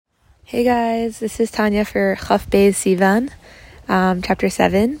Hey guys, this is Tanya for Chaf Beis Sivan, Chapter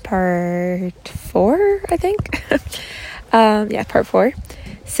 7, Part 4, I think. Part 4.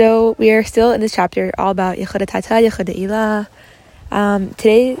 So we are still in this chapter all about Yehuda Tata, Yehuda Ilah.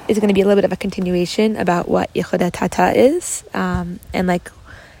 Today is going to be a little bit of a continuation about what Yehuda Tata is, and like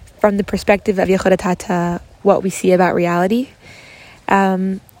from the perspective of Yehuda Tata, what we see about reality.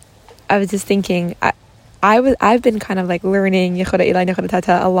 I was just thinking, I've been kind of like learning Yehuda Ilah and Yehuda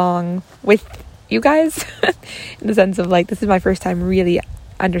Tata along with you guys in the sense of like this is my first time really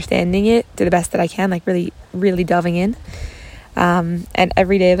understanding it to the best that I can, like really, really delving in. And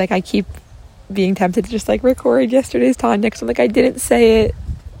every day, like I keep being tempted to just like record yesterday's Tanya because I'm like I didn't say it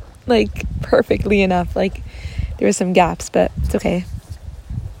like perfectly enough. Like there were some gaps, but it's okay.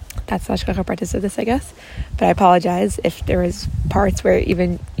 That's the hashgacha practice of this, I guess. But I apologize if there was parts where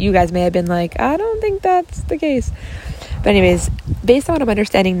even you guys may have been like, I don't think that's the case. But anyways, based on what I'm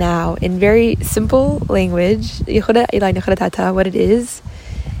understanding now, in very simple language, Yehuda Ilah and Yehuda Tata, what it is,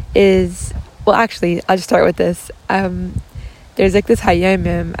 well, actually, I'll just start with this. There's like this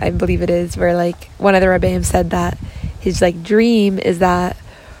Hayomim, I believe it is, where like one of the Rebbeim said that his like dream is that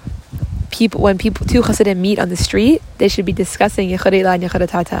when two Hasidim meet on the street, they should be discussing Yehuda Ilah and Yehuda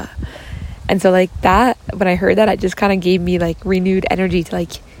Tata. And so like that, when I heard that, it just kind of gave me like renewed energy to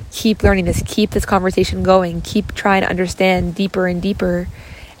like keep learning this, keep this conversation going, keep trying to understand deeper and deeper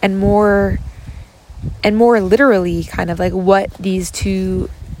and more literally kind of like what these two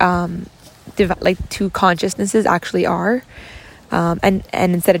two consciousnesses actually are. And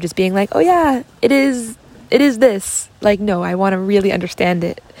instead of just being like, oh yeah, it is this, like, no, I want to really understand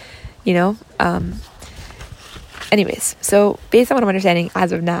it. Anyways, so based on what I'm understanding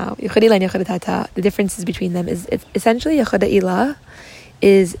as of now, Yehuda Ilah and Yehuda Tata, the differences between them is essentially Yehuda Ilah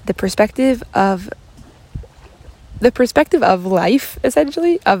is the perspective of life,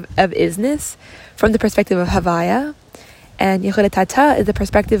 essentially, of isness, from the perspective of Havaya, and Yehuda Tata is the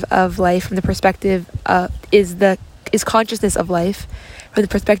perspective of life from the perspective is consciousness of life from the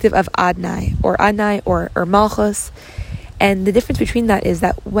perspective of Adnai or Malchus. And the difference between that is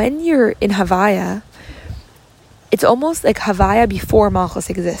that when you're in Havaya, it's almost like Havaya before Malchus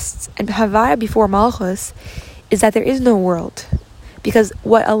exists. And Havaya before Malchus is that there is no world. Because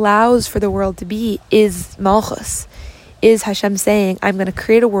what allows for the world to be is Malchus. Is Hashem saying, I'm going to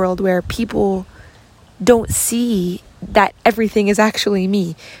create a world where people don't see that everything is actually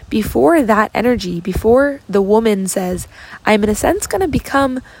me. Before that energy, before the woman says, I'm in a sense going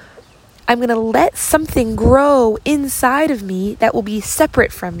to let something grow inside of me that will be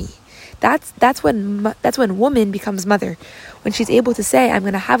separate from me. That's when woman becomes mother. When she's able to say, I'm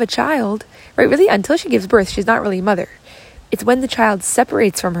going to have a child, right? Really, until she gives birth, she's not really mother. It's when the child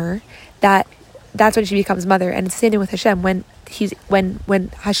separates from her that's when she becomes mother. And it's the same thing with Hashem. When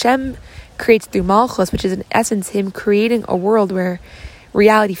Hashem creates through Malchus, which is in essence him creating a world where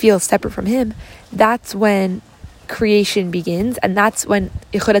reality feels separate from him, that's when creation begins, and that's when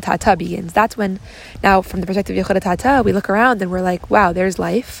Yehuda Tata begins. That's when, now from the perspective of Yehuda Tata, we look around and we're like, wow, there's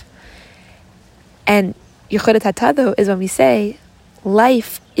life. And Yehuda Tata, though, is when we say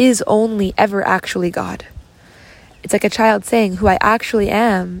life is only ever actually God. It's like a child saying, who I actually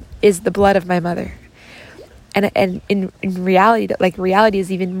am is the blood of my mother. And in reality, like reality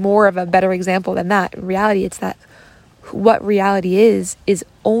is even more of a better example than that. In reality, it's that what reality is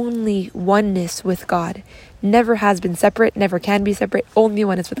only oneness with God. Never has been separate, never can be separate, only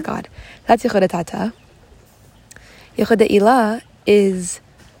oneness with God. That's Yehuda Tata. Yehuda Ilah is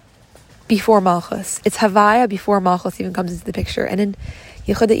before Malchus. It's Havaya before Malchus even comes into the picture. And in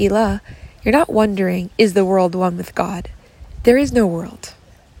Yehuda Ilah, you're not wondering, is the world one with God? There is no world.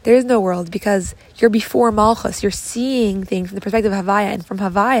 There is no world because you're before Malchus. You're seeing things from the perspective of Havaya. And from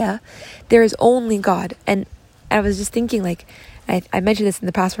Havaya, there is only God. And I was just thinking, like, I mentioned this in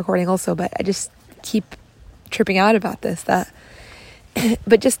the past recording also, but I just keep tripping out about this.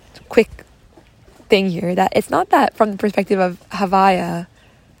 But just quick thing here, that it's not that from the perspective of Havaya,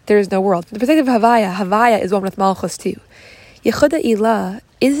 there is no world. From the perspective of Havaya is one with Malchus too. Yehuda Ilah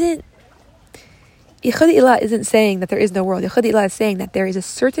isn't saying that there is no world. Yehuda Ilah is saying that there is a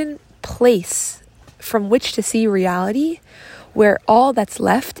certain place from which to see reality where all that's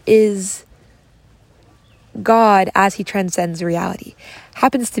left is God as he transcends reality.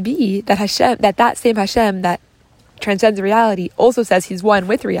 Happens to be that Hashem, that same Hashem that transcends reality also says he's one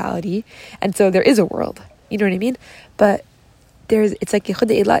with reality, and so there is a world. You know what I mean? But it's like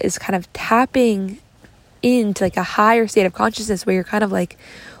Yehuda Ilah is kind of tapping into like a higher state of consciousness where you're kind of like,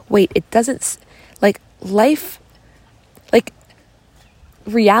 wait, it doesn't, like life, like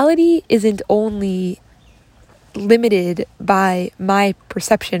reality isn't only limited by my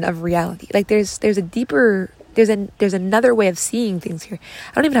perception of reality. Like there's another way of seeing things here.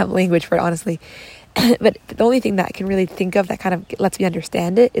 I don't even have language for it, honestly. But the only thing that I can really think of that kind of lets me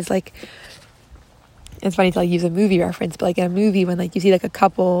understand it is like, it's funny to like use a movie reference, but like in a movie when like you see like a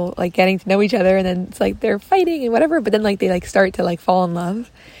couple like getting to know each other and then it's like they're fighting and whatever, but then like they like start to like fall in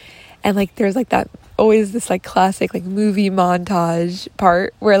love, and like there's like that always this like classic like movie montage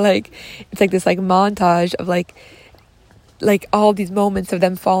part where like it's like this like montage of like all these moments of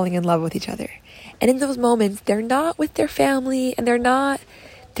them falling in love with each other. And in those moments they're not with their family, and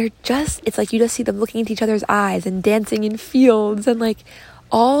it's like you just see them looking into each other's eyes and dancing in fields, and like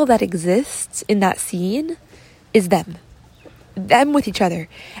all that exists in that scene is them with each other.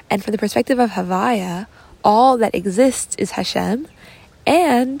 And from the perspective of Havaya, all that exists is Hashem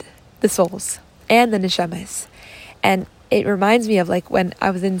and the souls and the neshamas. And it reminds me of like when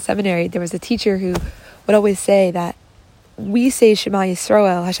I was in seminary, there was a teacher who would always say that we say Shema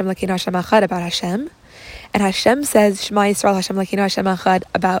Yisrael, Hashem Elokeinu Hashem Echad about Hashem, and Hashem says Shema Yisrael, Hashem Elokeinu Hashem Echad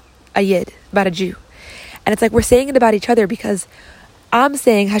about a Yid, about a Jew. And it's like we're saying it about each other because I'm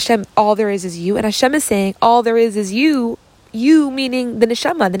saying, Hashem, all there is you. And Hashem is saying, all there is you. You meaning the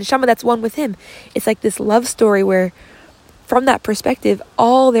neshama that's one with him. It's like this love story where, from that perspective,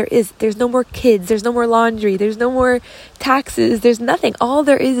 all there's no more kids, there's no more laundry, there's no more taxes, there's nothing. All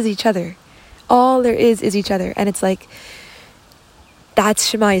there is each other. All there is each other. And it's like, that's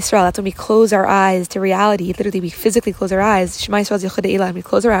Shema Yisrael. That's when we close our eyes to reality. Literally, we physically close our eyes. Shema Yisrael Yichud Eilah, and we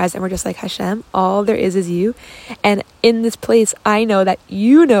close our eyes and we're just like, Hashem, all there is you. And in this place, I know that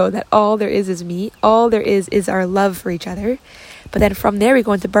you know that all there is me. All there is our love for each other. But then from there, we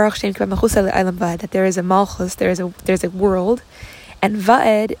go into Baruch Shem Kibah Mechusa Le'Olam Va'ed, that there is a Malchus, there's a world. And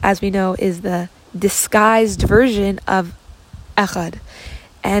Va'ed, as we know, is the disguised version of Echad.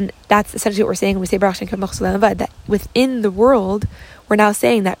 And that's essentially what we're saying when we say Baruch Shem Kibah Mechusa Le'Olam Va'ed, that within the world, we're now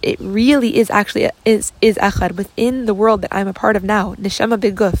saying that it really is actually is Echad within the world that I'm a part of now. Neshama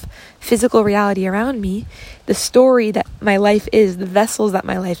B'guf, physical reality around me, the story that my life is, the vessels that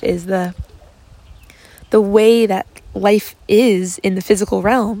my life is, the way that life is in the physical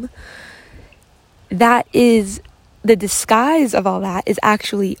realm. That is the disguise of all that is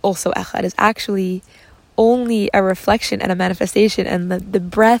actually also Echad, is actually only a reflection and a manifestation and the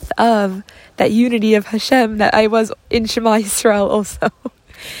breath of that unity of Hashem that I was in Shema Yisrael also.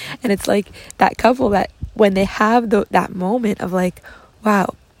 And it's like that couple that when they have that moment of like,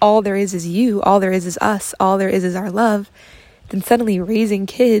 wow, all there is you, all there is us, all there is our love, then suddenly raising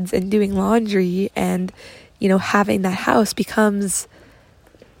kids and doing laundry and, having that house becomes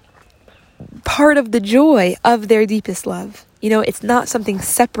part of the joy of their deepest love. It's not something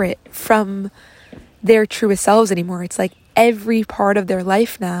separate from their truest selves anymore. It's like every part of their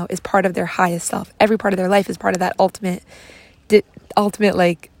life now is part of their highest self. Every part of their life is part of that ultimate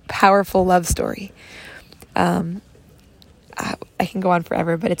like powerful love story. I can go on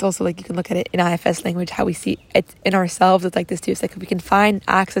forever, but it's also like you can look at it in IFS language, how we see it in ourselves. It's like this too. It's like if we can find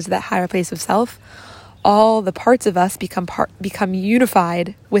access to that higher place of self, all the parts of us become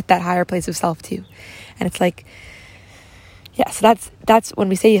unified with that higher place of self too. And it's like, yeah, so that's when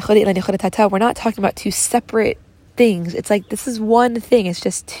we say Yichud Eilah and Yichud Tata, we're not talking about two separate things. It's like this is one thing. It's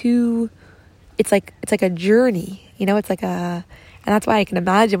just two. It's like a journey. It's like and that's why I can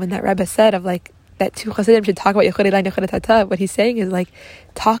imagine when that Rebbe said of like that two Chassidim should talk about Yichud Eilah and Yichud Tata. What he's saying is like,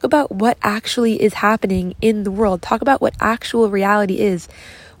 talk about what actually is happening in the world. Talk about what actual reality is.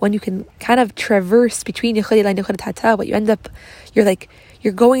 When you can kind of traverse between Yichud Eilah and Yichud Tata, what you end up,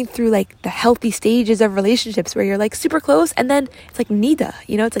 you're going through like the healthy stages of relationships where you're like super close and then it's like nida,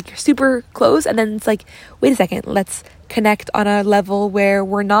 it's like you're super close and then it's like, wait a second, let's connect on a level where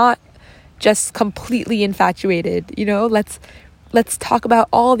we're not just completely infatuated, let's talk about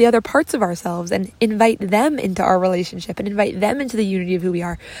all the other parts of ourselves and invite them into our relationship and invite them into the unity of who we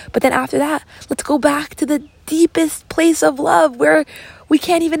are. But then after that, let's go back to the deepest place of love where we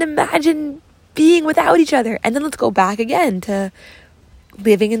can't even imagine being without each other. And then let's go back again to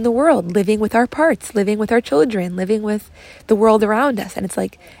living in the world, living with our parts, living with our children, living with the world around us. And it's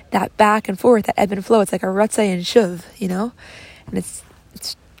like that back and forth, that ebb and flow. It's like a ratzai and shuv, and it's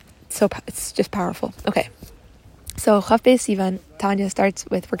just powerful. Okay. So Chaf Beis Sivan, Tanya starts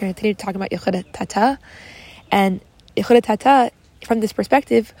with, we're going to continue talking about Yichud Tata. And Yichud Tata, from this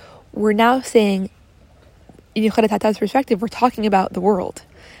perspective, we're now saying, in Yichud Tata's perspective, we're talking about the world.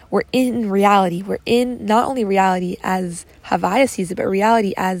 We're in reality. We're in not only reality as Havaya sees it, but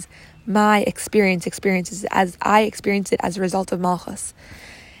reality as my experiences, as I experience it as a result of Malchus.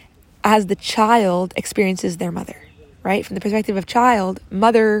 As the child experiences their mother, right? From the perspective of child,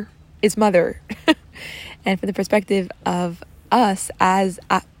 mother is mother. And from the perspective of us as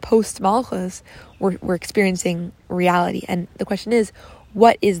post-Malchus, we're experiencing reality. And the question is,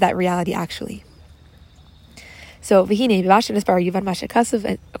 what is that reality actually? So, according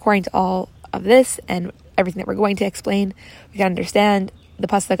to all of this and everything that we're going to explain, we can understand the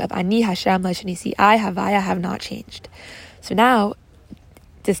pasuk of Ani Hashem Leishanisi, I Havaya have not changed. So now,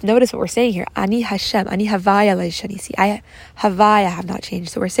 just notice what we're saying here. Ani Hashem, Ani Havaya Leishanisi, I Havaya have not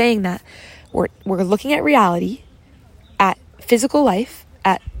changed. So we're saying that we're looking at reality, at physical life,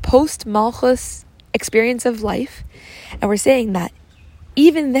 at post-Malchus experience of life, and we're saying that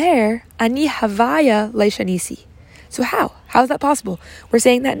even there, Ani Havaya Leishanisi. So how is that possible? We're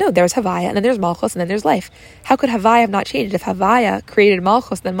saying that no, there's Havaya, and then there's Malchus, and then there's life. How could Havaya have not changed? If Havaya created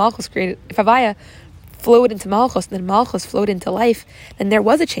Malchus, then Malchus created... If Havaya flowed into Malchus, and then Malchus flowed into life, then there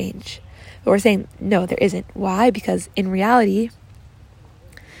was a change. But we're saying, no, there isn't. Why? Because in reality,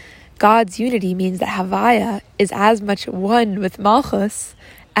 God's unity means that Havaya is as much one with Malchus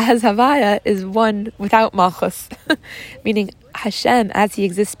as Havaya is one without Malchus. Meaning Hashem, as he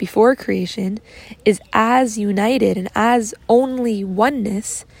exists before creation, is as united and as only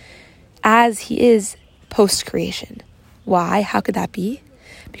oneness as he is post-creation. Why? How could that be?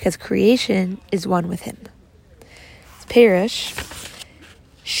 Because creation is one with him. It's Perish.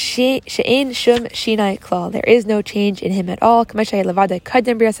 She'ein shum shinai klal. There is no change in him at all. The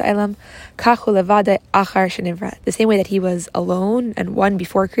same way that he was alone and one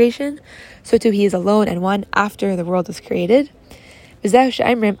before creation, so too he is alone and one after the world was created. This is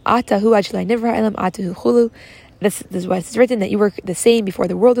why it's written that you were the same before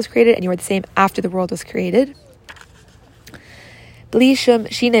the world was created and you were the same after the world was created. Without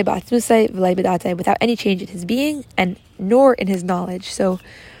any change in his being and nor in his knowledge. So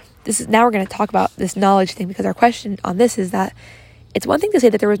now we're going to talk about this knowledge thing, because our question on this is that it's one thing to say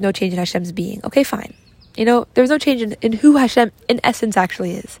that there was no change in Hashem's being. Okay, fine. There was no change in who Hashem in essence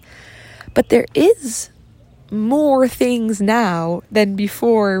actually is. But there is more things now than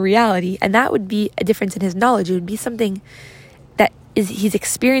before reality, and that would be a difference in his knowledge. It would be something that he's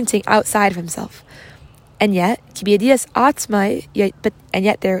experiencing outside of himself. And yet,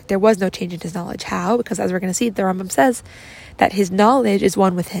 there was no change in his knowledge. How? Because as we're going to see, the Rambam says that his knowledge is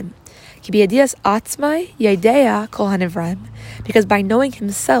one with him. Because by knowing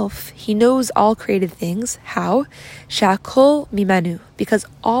himself, he knows all created things. How? Shakol mimanu. Because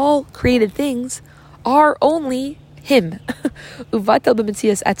all created things are only him.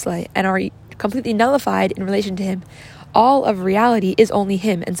 And are completely nullified in relation to him. All of reality is only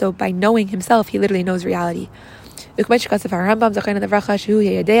him, and so by knowing himself, he literally knows reality. The Rambam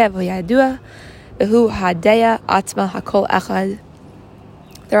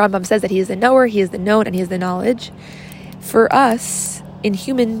says that he is the knower, he is the known, and he is the knowledge. For us, in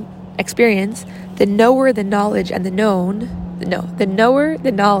human experience, the knower, the knowledge, and the knower,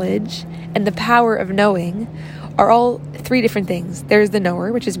 the knowledge, and the power of knowing are all three different things. There's the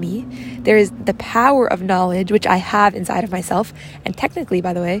knower, which is me. There is the power of knowledge, which I have inside of myself. And technically,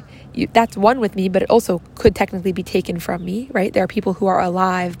 by the way, that's one with me, but it also could technically be taken from me, right? There are people who are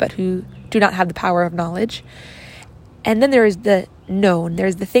alive, but who do not have the power of knowledge. And then there is the known.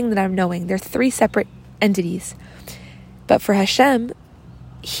 There's the thing that I'm knowing. They're three separate entities. But for Hashem,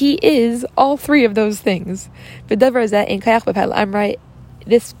 he is all three of those things. This, as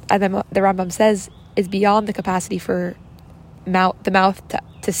the Rambam says, is beyond the capacity for the mouth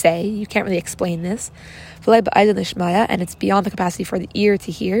to say. You can't really explain this. And it's beyond the capacity for the ear to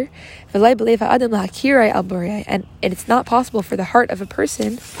hear. And it's not possible for the heart of a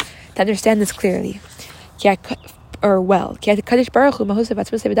person to understand this clearly.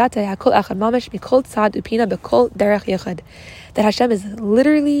 That Hashem is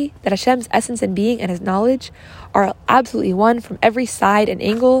literally, that Hashem's essence and being and his knowledge are absolutely one from every side and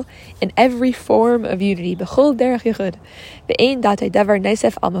angle in every form of unity. His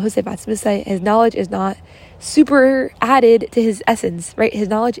knowledge is not super added to his essence, right? His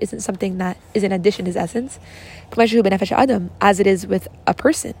knowledge isn't something that is in addition to his essence. As it is with a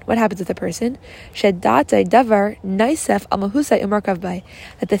person. What happens with a person? That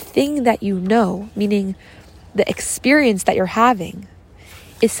the thing that you know, meaning the experience that you're having,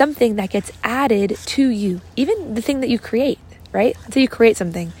 is something that gets added to you. Even the thing that you create, right? Let's say you create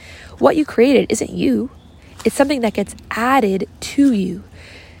something. What you created isn't you. It's something that gets added to you.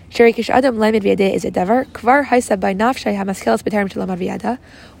 When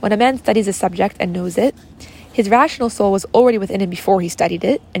a man studies a subject and knows it, his rational soul was already within him before he studied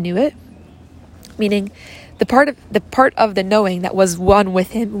it and knew it. Meaning, the part of the knowing that was one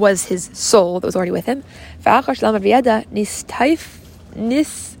with him was his soul that was already with him.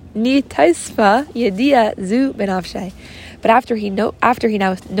 Nitaisfa yedia zu benafshay. But after he now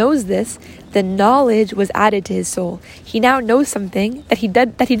knows this, the knowledge was added to his soul. He now knows something that he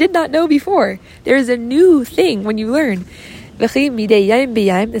did not know before. There is a new thing when you learn. This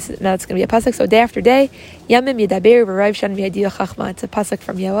is now it's going to be a pasuk. So day after day, yamim yedaber v'rayv shan v'yadiyah chachma. It's a pasuk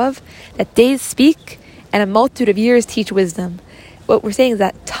from Yoav that days speak and a multitude of years teach wisdom. What we're saying is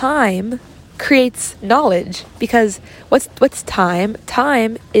that time creates knowledge, because what's time?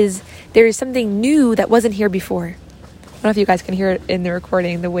 Time is there is something new that wasn't here before. I don't know if you guys can hear it in the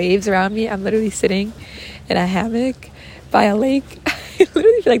recording, the waves around me. I'm literally sitting in a hammock by a lake. I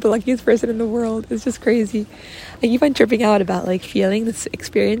literally feel like the luckiest person in the world. It's just crazy. I keep on tripping out about like feeling this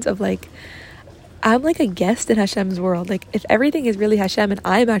experience of like, I'm like a guest in Hashem's world. Like if everything is really Hashem and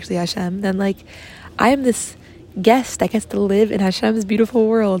I'm actually Hashem, then like I am this guest that gets to live in Hashem's beautiful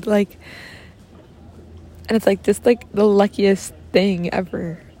world. Like, and it's like just like the luckiest thing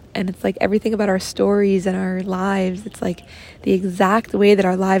ever. And it's like everything about our stories and our lives, it's like the exact way that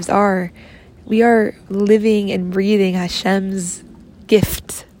our lives are. We are living and breathing Hashem's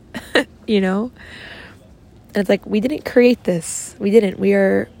gift, you know? And it's like, we didn't create this. We didn't.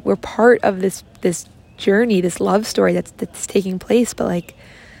 We're part of this journey, this love story that's taking place. But like,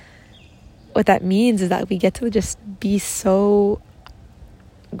 what that means is that we get to just be so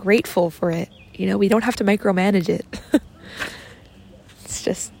grateful for it. You know, we don't have to micromanage it. It's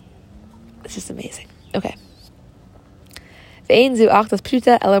just amazing. Okay.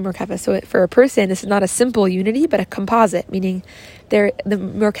 So for a person, this is not a simple unity, but a composite, meaning the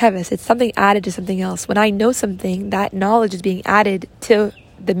merkeves, it's something added to something else. When I know something, that knowledge is being added to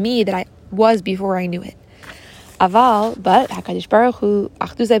the me that I was before I knew it. But HaKadosh Baruch Hu,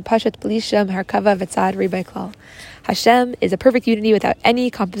 Hashem is a perfect unity without any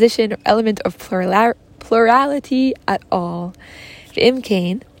composition or element of plurality at all. And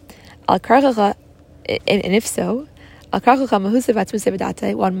if so,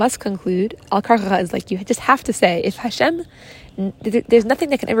 one must conclude, is like you just have to say, if Hashem, there's nothing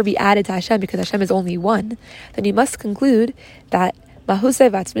that can ever be added to Hashem because Hashem is only one, then you must conclude that that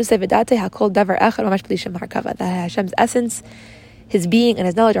Hashem's essence, His being, and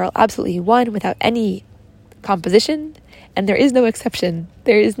His knowledge are all absolutely one without any composition, and there is no exception.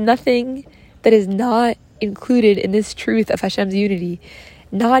 There is nothing that is not included in this truth of Hashem's unity.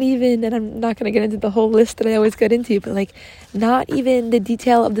 Not even, and I'm not going to get into the whole list that I always get into, but like, not even the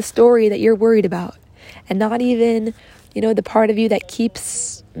detail of the story that you're worried about, and not even, you know, the part of you that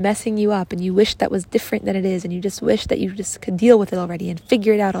keeps messing you up, and you wish that was different than it is, and you just wish that you just could deal with it already, and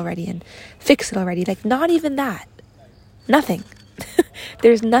figure it out already, and fix it already. Like, not even that. Nothing.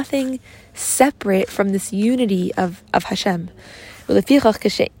 There's nothing separate from this unity of Hashem. Therefore,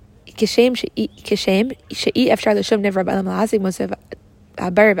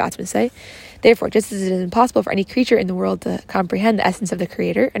 just as it is impossible for any creature in the world to comprehend the essence of the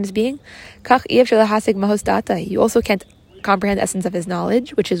Creator and His being, you also can't comprehend the essence of His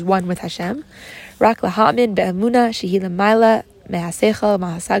knowledge, which is one with Hashem.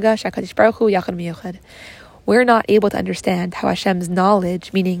 We're not able to understand how Hashem's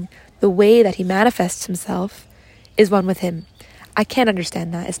knowledge, meaning the way that He manifests Himself, is one with Him. I can't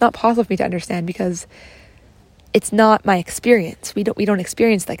understand that. It's not possible for me to understand because it's not my experience. We don't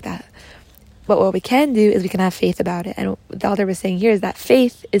experience like that. But what we can do is we can have faith about it. And what the Alter was saying here is that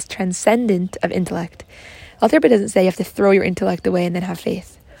faith is transcendent of intellect. The Alter doesn't say you have to throw your intellect away and then have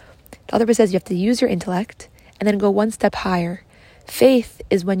faith. The Alter says you have to use your intellect and then go one step higher. Faith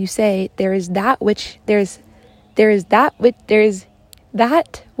is when you say there is that which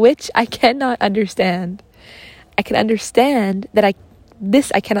I cannot understand. I can understand that I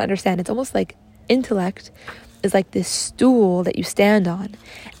cannot understand. It's almost like intellect is like this stool that you stand on.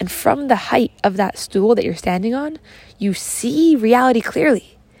 And from the height of that stool that you're standing on, you see reality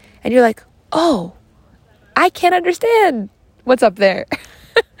clearly. And you're like, oh, I can't understand what's up there.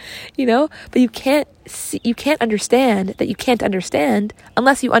 You know? But you can't understand that you can't understand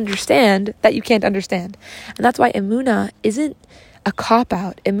unless you understand that you can't understand. And that's why emunah isn't a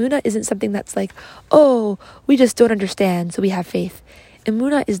cop-out. Emunah isn't something that's like, oh, we just don't understand, so we have faith.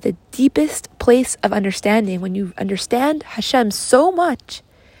 Emunah is the deepest place of understanding, when you understand Hashem so much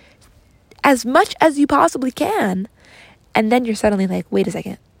as you possibly can, and then you're suddenly like, wait a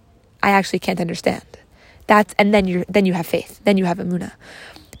second, I actually can't understand. And then you have faith, then you have emunah.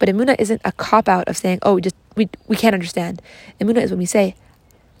 But emunah isn't a cop-out of saying, oh, we can't understand. Emunah is when we say,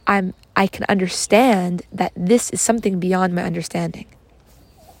 I can understand that this is something beyond my understanding.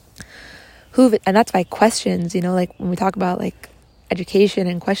 And that's why questions, you know, like when we talk about like education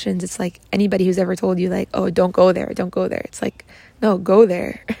and questions, it's like anybody who's ever told you like, oh, don't go there. It's like, no, go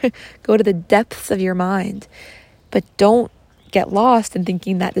there. Go to the depths of your mind. But don't get lost in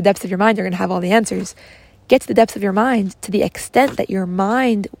thinking that the depths of your mind are going to have all the answers. Get to the depths of your mind to the extent that your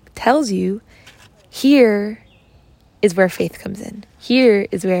mind tells you, here is where faith comes in. Here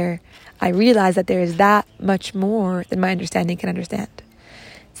is where I realize that there is that much more than my understanding can understand.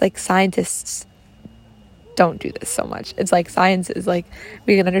 It's like scientists don't do this so much. It's like science is like,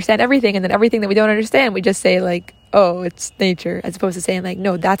 we can understand everything, and then everything that we don't understand, we just say like, oh, it's nature, as opposed to saying like,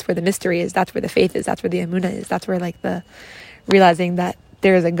 no, that's where the mystery is, that's where the faith is, that's where the emunah is, that's where like the realizing that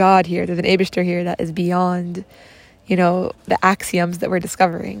there is a God here, there's an Eibishter here that is beyond, the axioms that we're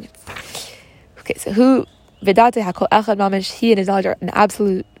discovering. Okay, so who Vedate hakol echad mamish, he and his knowledge are an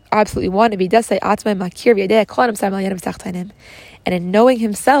absolutely one. And in knowing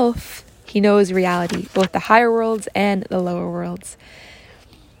himself, he knows reality, both the higher worlds and the lower worlds.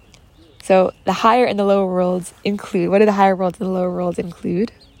 So the higher and the lower worlds include, what do the higher worlds and the lower worlds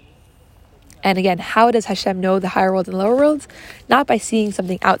include? And again, how does Hashem know the higher worlds and lower worlds? Not by seeing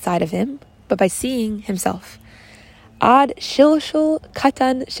something outside of him, but by seeing himself. Ad shilshul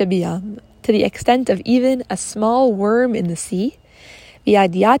katan shabiyam, to the extent of even a small worm in the sea, and a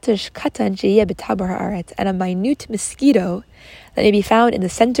minute mosquito that may be found in the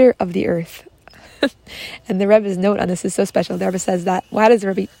center of the earth. And the Rebbe's note on this is so special. The Rebbe says that, why does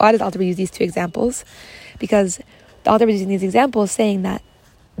Alter Rebbe use these two examples? Because the Alter Rebbe is using these examples saying that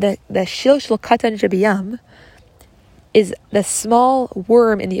the shilshul katan shabiyam is the small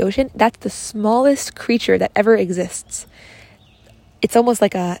worm in the ocean. That's the smallest creature that ever exists. It's almost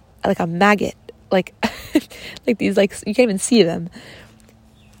like a maggot, like like these, like you can't even see them.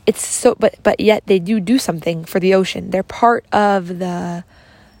 It's so, but yet they do something for the ocean. They're part of the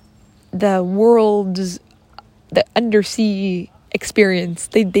world's, the undersea experience.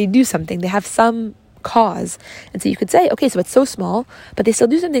 They do something. They have some cause. And so you could say, okay, so it's so small, but they still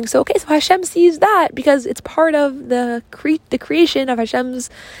do something. So okay, so Hashem sees that because it's part of the creation of Hashem's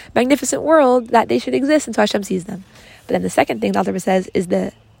magnificent world that they should exist, and so Hashem sees them. But then the second thing the Alter Rebbe says is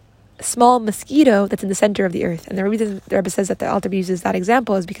the small mosquito that's in the center of the earth. And the reason the Rebbe says that the Alter Rebbe uses that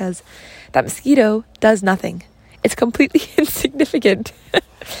example is because that mosquito does nothing. It's completely insignificant.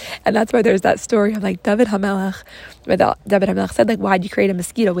 And that's why there's that story of like David HaMelech, where David HaMelech said like, why'd you create a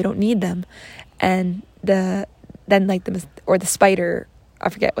mosquito? We don't need them. And the spider, I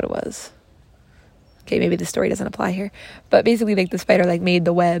forget what it was. Okay, maybe the story doesn't apply here, but basically like the spider like made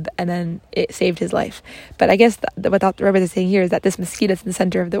the web and then it saved his life. But I guess what the Rebbe is saying here is that this mosquito is in the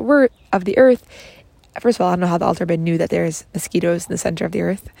center of the earth. First of all, I don't know how the Alter Rebbe knew that there's mosquitoes in the center of the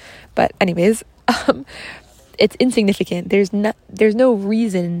earth, but anyways, it's insignificant. There's no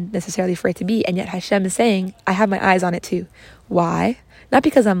reason necessarily for it to be, and yet Hashem is saying, I have my eyes on it too. Why? Not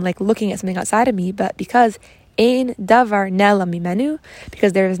because I'm like looking at something outside of me, but because ein davar nela mimenu,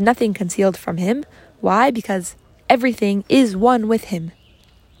 because there is nothing concealed from him. Why? Because everything is one with him.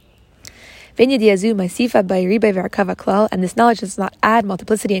 And this knowledge does not add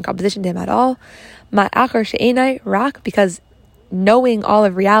multiplicity and composition to him at all. Because knowing all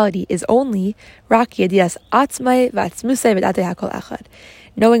of reality is only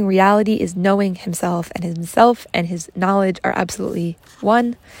knowing reality is knowing himself, and his knowledge are absolutely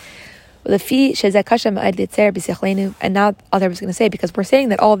one. And now Alter Rebbe is going to say, because we're saying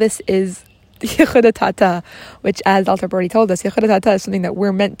that all this is Yehuda Tata, which, as Alter Rebbe already told us, Yehuda Tata is something that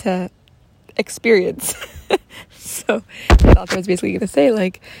we're meant to experience. So Alter Rebbe is basically going to say,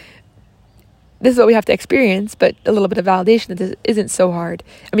 like, this is what we have to experience, but a little bit of validation that this isn't so hard.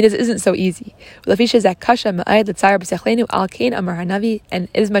 I mean, this isn't so easy. And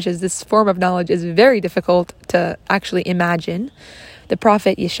as much as this form of knowledge is very difficult to actually imagine, the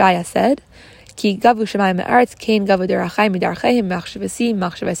prophet Yeshaya said, just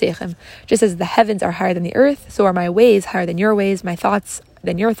as the heavens are higher than the earth, so are my ways higher than your ways, my thoughts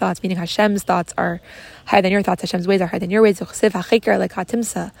than your thoughts, meaning Hashem's thoughts are higher than your thoughts, Hashem's ways are higher than your ways.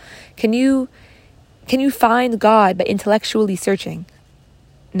 Can you find God by intellectually searching?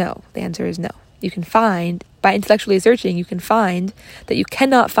 No, the answer is no. By intellectually searching, you can find that you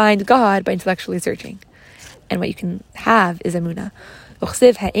cannot find God by intellectually searching. And what you can have is emunah. Have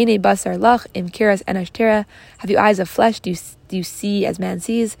you eyes of flesh? Do you see as man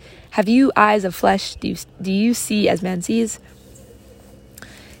sees? Have you eyes of flesh? Do you see as man sees?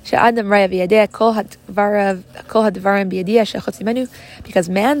 Because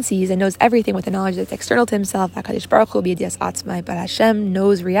man sees and knows everything with the knowledge that's external to himself. But Hashem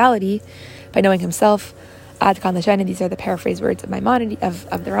knows reality by knowing himself. These are the paraphrase words of Maimonides,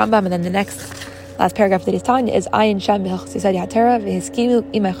 of the Rambam, and then the next last paragraph of today's Tanya is Ayin Shem Sivan SY Chapter v'hiskimu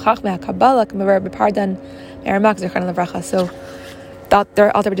imay chachmei Kabbalah k'maver b'pardan me'aramak zechrana levracha. So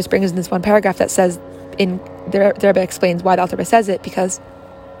the Alter Rebbe just brings in this one paragraph that says, the Rebbe explains why the Alter Rebbe says it, because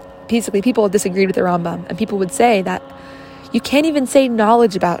basically people disagreed with the Rambam, and people would say that you can't even say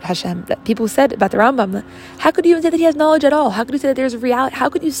knowledge about Hashem. That people said about the Rambam, how could you even say that he has knowledge at all? How could you say that there's reality? How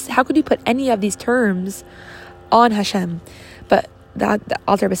could you put any of these terms on Hashem? But the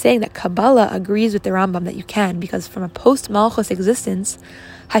Alter Rebbe is saying that Kabbalah agrees with the Rambam that you can, because from a post-Malchus existence,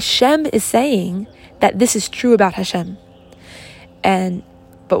 Hashem is saying that this is true about Hashem.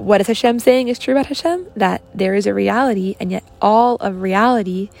 But what is Hashem saying is true about Hashem? That there is a reality, and yet all of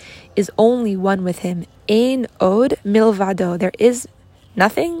reality is only one with Him. Ein od milvado. There is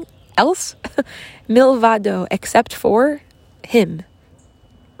nothing else milvado except for Him.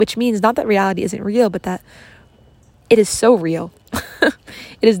 Which means not that reality isn't real, but that it is so real.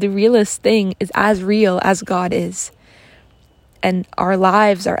 It is the realest thing, is as real as God is. And our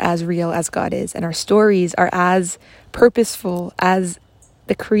lives are as real as God is. And our stories are as purposeful as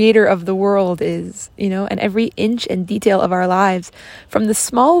the creator of the world is, and every inch and detail of our lives, from the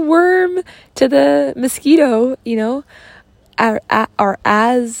small worm to the mosquito, are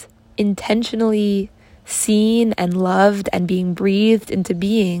as intentionally seen and loved and being breathed into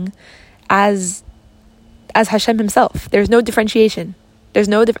being as Hashem Himself. There's no differentiation. There's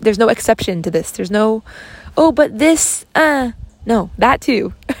no exception to this. There's no, but this, no, that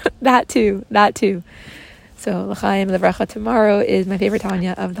too, that too. So, l'chaim levracha, tomorrow is my favorite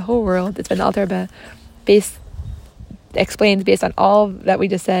Tanya of the whole world. It's been the Alter Rebbe explains based on all that we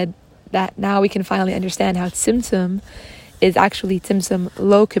just said, that now we can finally understand how tzimtzum is actually tzimtzum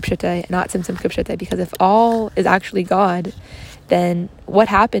lo kipshutei, not tzimtzum kipshutei. Because if all is actually God, then what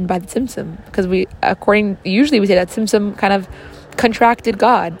happened by the tzimtzum? Because usually we say that tzimtzum kind of contracted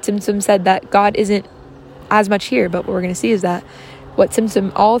God. Tzimtzum said that God isn't as much here, but what we're going to see is that what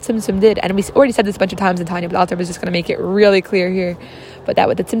all Tzimtzum did, and we already said this a bunch of times in Tanya, but the Alter Rebbe is just going to make it really clear here, but that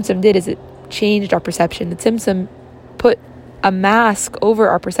what the Tzimtzum did is it changed our perception. The Tzimtzum put a mask over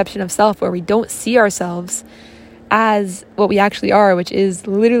our perception of self, where we don't see ourselves as what we actually are, which is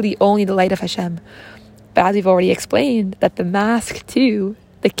literally only the light of Hashem. But as we've already explained, that the mask too,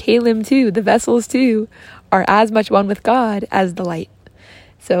 the kalim too, the vessels too, are as much one with God as the light.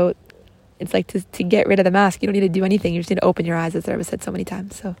 So it's like to get rid of the mask, you don't need to do anything. You just need to open your eyes, as the Rebbe said so many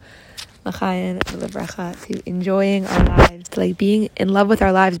times. So, l'chaim levracha, to enjoying our lives, to like being in love with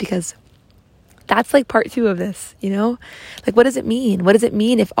our lives, because that's like part 2 of this, Like, what does it mean? What does it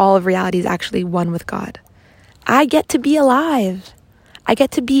mean if all of reality is actually one with God? I get to be alive. I get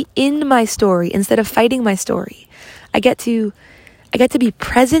to be in my story instead of fighting my story. I get to be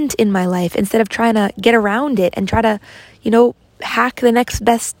present in my life instead of trying to get around it and try to, hack the next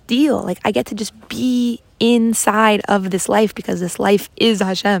best deal. Like, I get to just be inside of this life, because this life is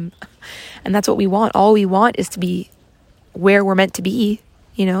Hashem, and that's what we want. All we want is to be where we're meant to be.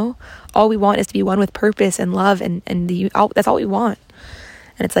 All we want is to be one with purpose and love, and that's all we want.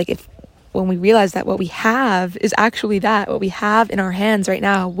 And it's like, when we realize that what we have is actually that, what we have in our hands right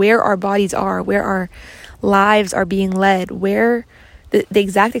now, where our bodies are, where our lives are being led, where the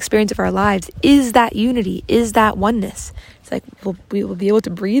exact experience of our lives is that unity, is that oneness. It's like we will be able to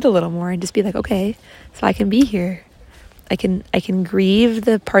breathe a little more and just be like, okay, so I can be here. I can grieve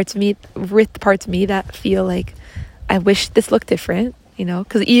the parts of me that feel like I wish this looked different,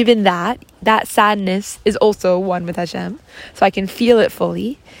 because even that sadness is also one with Hashem. So I can feel it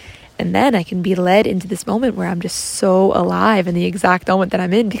fully. And then I can be led into this moment where I'm just so alive in the exact moment that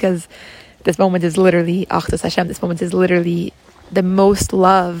I'm in, because this moment is literally Achdus Hashem. This moment is literally the most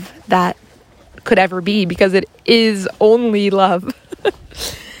love that could ever be, because it is only love.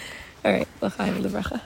 All right, l'chaim levracha.